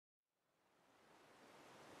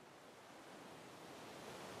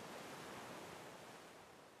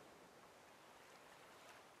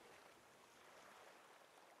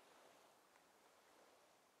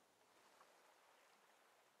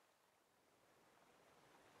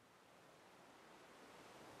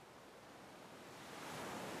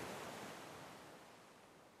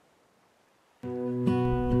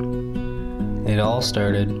It all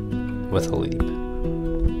started with a leap.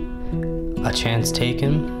 A chance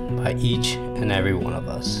taken by each and every one of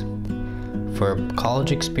us for a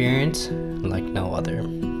college experience like no other.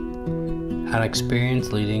 An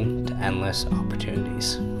experience leading to endless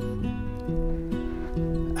opportunities.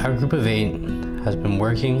 Our group of 8 has been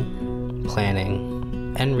working,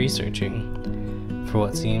 planning, and researching for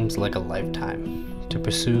what seems like a lifetime to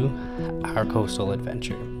pursue our coastal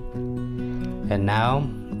adventure. And now,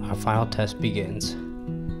 our final test begins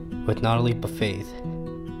with not a leap of faith,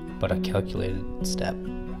 but a calculated step.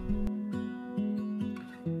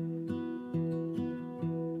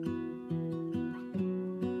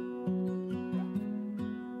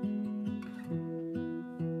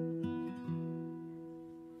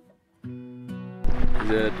 Is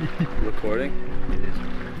it recording? It is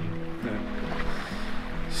recording.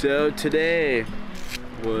 So today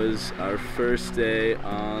was our first day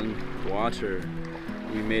on water.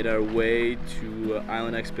 We made our way to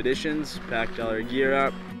Island Expeditions, packed all our gear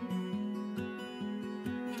up.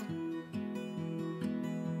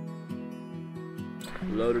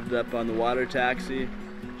 Loaded it up on the water taxi,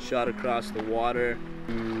 shot across the water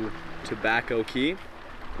to Tobacco Key,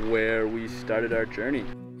 where we started our journey.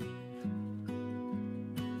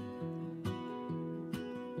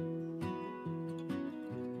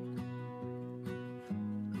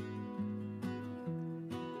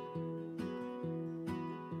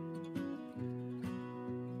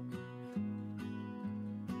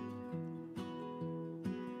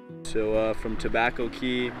 So from Tobacco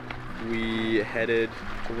Key, we headed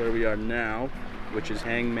to where we are now, which is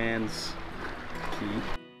Hangman's Key.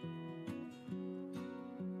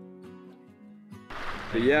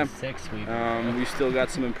 But yeah, we still got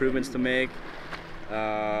some improvements to make,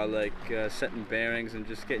 like setting bearings and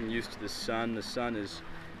just getting used to the sun. The sun is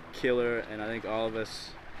killer, and I think all of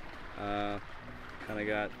us kind of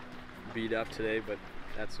got beat up today, but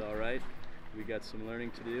that's all right. We got some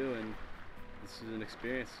learning to do, and this is an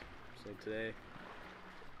experience. So today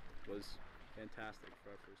was fantastic for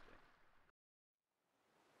our first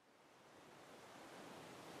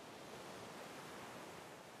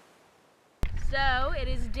day. So it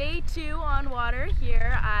is day 2 on water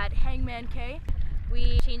here at Hangman Cay.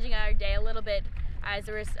 We changing our day a little bit as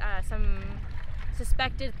there was some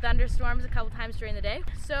suspected thunderstorms a couple times during the day.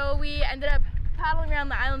 So we ended up paddling around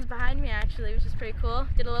the islands behind me actually, which is pretty cool.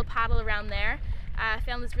 Did a little paddle around there.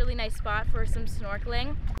 Found this really nice spot for some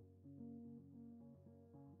snorkeling.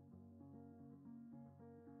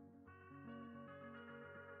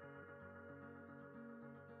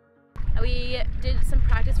 We did some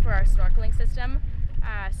practice for our snorkeling system.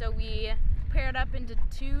 So we paired up into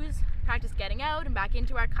 2s, practiced getting out and back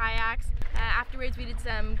into our kayaks. Afterwards we did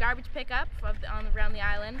some garbage pickup around the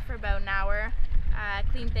island for about an hour,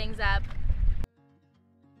 cleaned things up.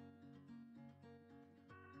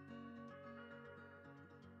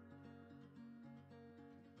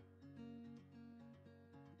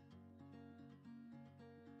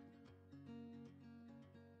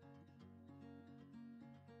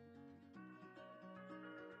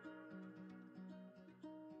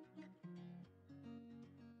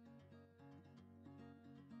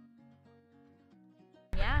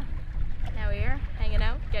 Yeah, now we're here, hanging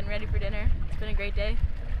out, getting ready for dinner. It's been a great day.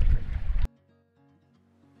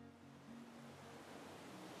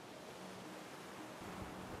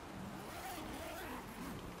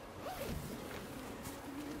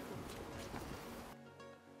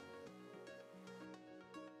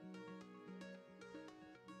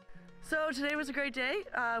 So today was a great day.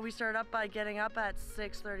 We started up by getting up at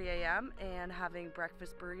 6:30 a.m. and having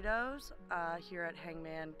breakfast burritos here at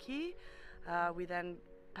Hangman Cay. We then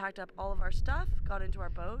packed up all of our stuff, got into our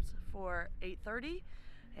boats for 8:30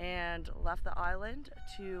 and left the island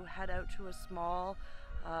to head out to a small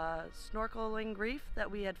snorkeling reef that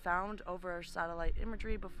we had found over satellite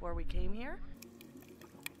imagery before we came here.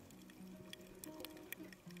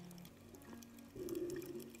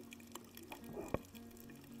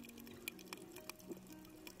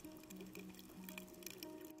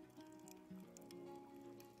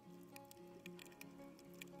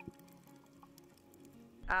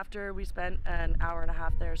 After we spent an hour and a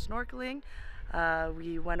half there snorkeling,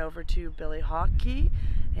 we went over to Billy Key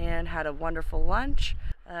and had a wonderful lunch.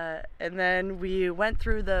 And then we went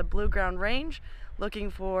through the Blue Ground Range looking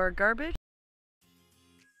for garbage.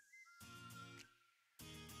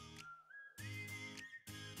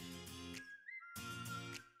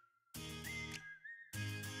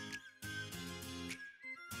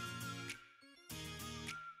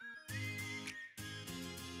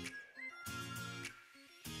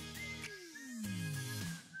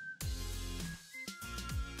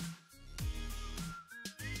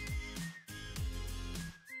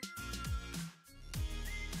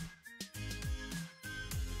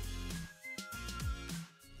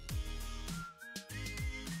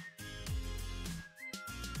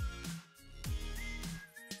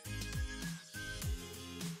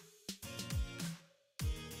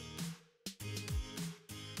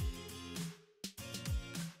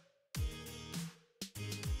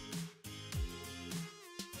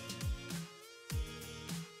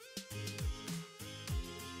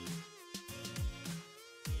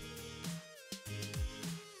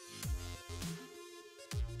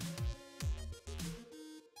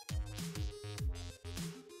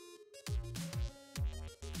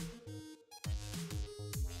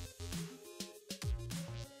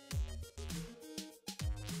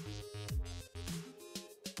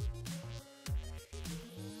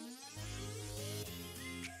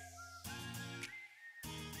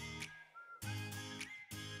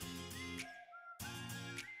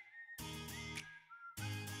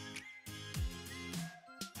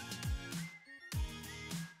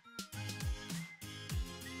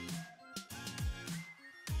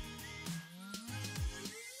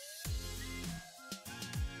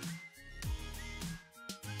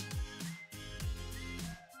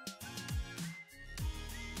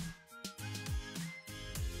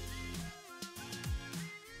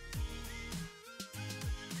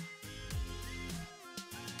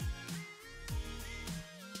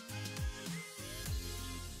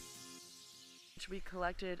 We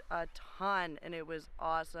collected a ton and it was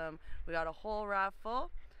awesome. We got a whole raft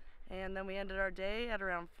full, and then we ended our day at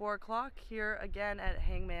around 4 o'clock here again at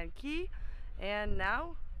Hangman Key, and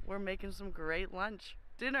now we're making some great lunch.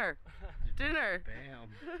 Dinner! Dinner! Bam!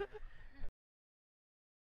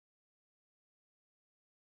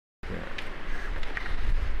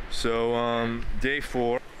 So day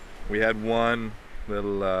 4, we had one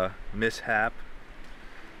little mishap,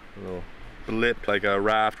 a little blip, like a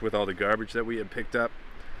raft with all the garbage that we had picked up,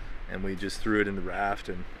 and we just threw it in the raft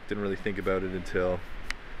and didn't really think about it until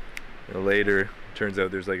later. Turns out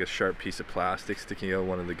there's like a sharp piece of plastic sticking out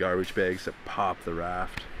one of the garbage bags that popped the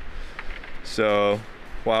raft. So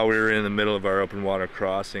while we were in the middle of our open water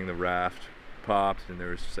crossing, the raft popped and there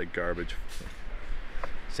was just like garbage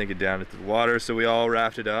sinking down into the water. So we all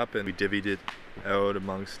rafted up and we divvied it out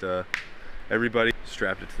amongst everybody,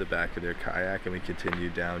 strapped it to the back of their kayak, and we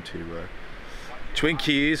continued down to Twin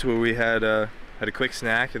Keys, where we had a quick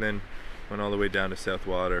snack, and then went all the way down to South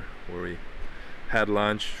Water, where we had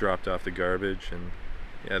lunch, dropped off the garbage, and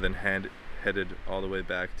yeah, then headed all the way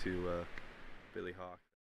back to Billy Hawk.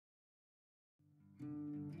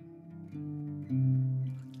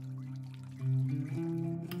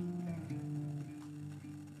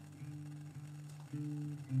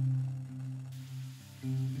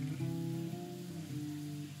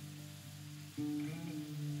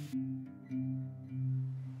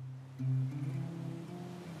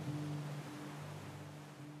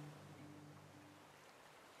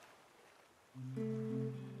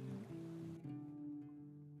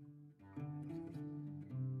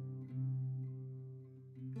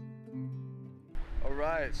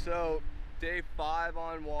 Alright, so day 5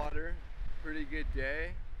 on water, pretty good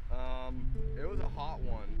day. It was a hot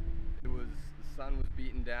one. The sun was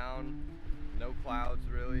beating down, no clouds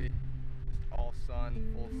really, just all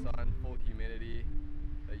sun, full humidity.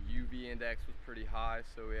 The UV index was pretty high,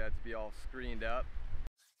 so we had to be all screened up.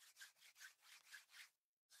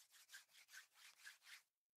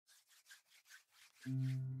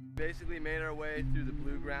 Basically made our way through the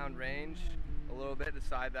Blue Ground Range a little bit, the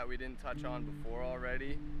side that we didn't touch on before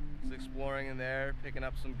already. Just exploring in there, picking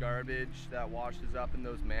up some garbage that washes up in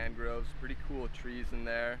those mangroves. Pretty cool trees in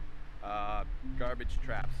there. Garbage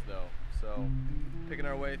traps though. So picking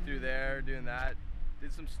our way through there, doing that.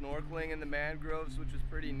 Did some snorkeling in the mangroves, which was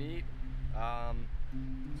pretty neat. Some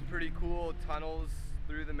pretty cool tunnels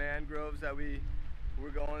through the mangroves that we were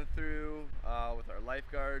going through with our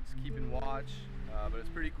lifeguards keeping watch. But it's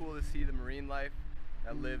pretty cool to see the marine life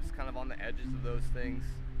that lives kind of on the edges of those things.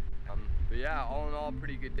 But yeah, all in all,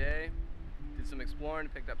 pretty good day. Did some exploring,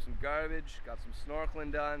 picked up some garbage, got some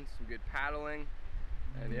snorkeling done, some good paddling,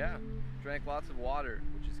 and yeah, drank lots of water,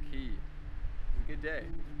 which is key. It was a good day.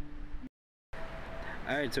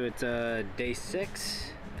 Alright, so it's day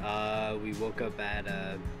 6. We woke up at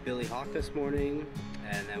Billy Hawk this morning,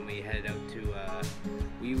 and then we headed out to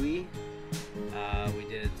Wee Wee. We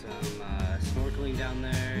did some snorkeling down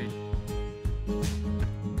there.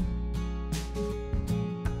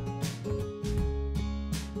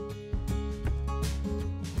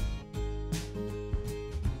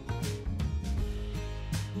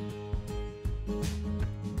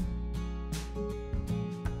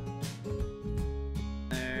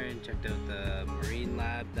 And checked out the marine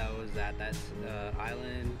lab that was at that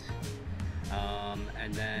island,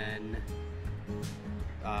 and then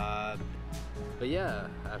but yeah,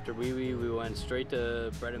 after Wee Wee we went straight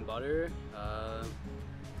to Bread and Butter,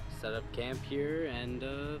 set up camp here, and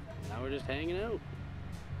now we're just hanging out.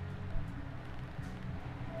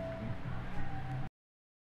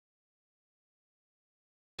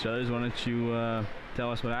 Shutters, why don't you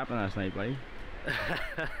tell us what happened last night, buddy?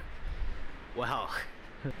 Wow.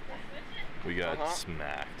 We got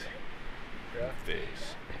smacked in the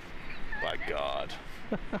face by God.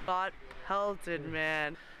 Got pelted,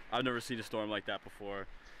 man. I've never seen a storm like that before.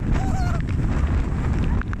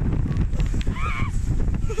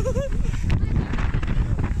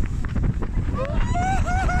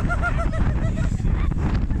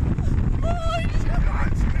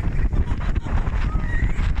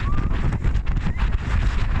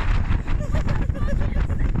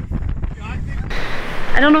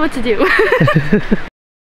 I don't know what to do.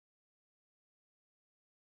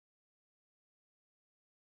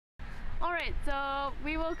 Alright, so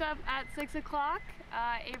we woke up at 6 o'clock,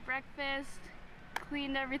 ate breakfast,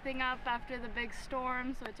 cleaned everything up after the big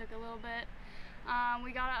storm, so it took a little bit.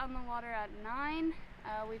 We got out on the water at 9.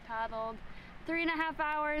 We paddled 3.5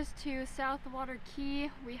 hours to South Water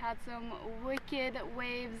Key. We had some wicked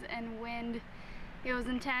waves and wind. It was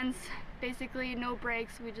intense, basically no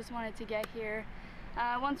breaks. We just wanted to get here.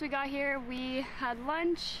 Once we got here, we had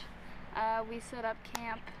lunch, We set up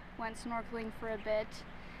camp, went snorkeling for a bit.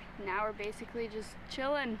 Now we're basically just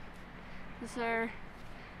chilling. This is our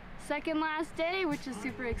second last day, which is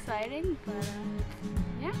super exciting, but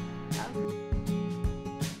yeah.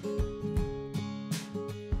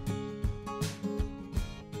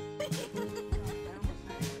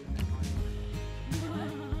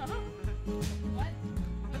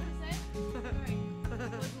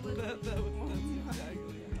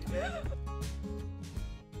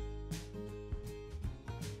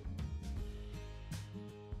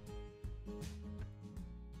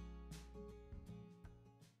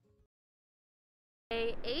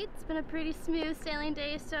 Day 8, it's been a pretty smooth sailing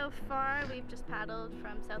day so far. We've just paddled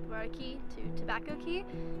from South Water Key to Tobacco Key.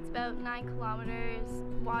 It's about 9 kilometers.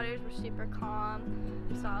 Waters were super calm.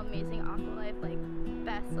 We saw amazing aqua life, like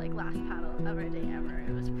best last paddle of our day ever.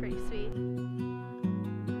 It was pretty sweet.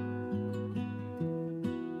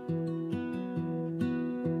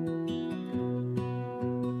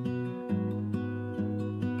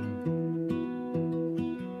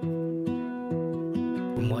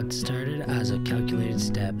 What started as a calculated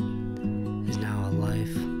step is now a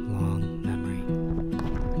lifelong memory.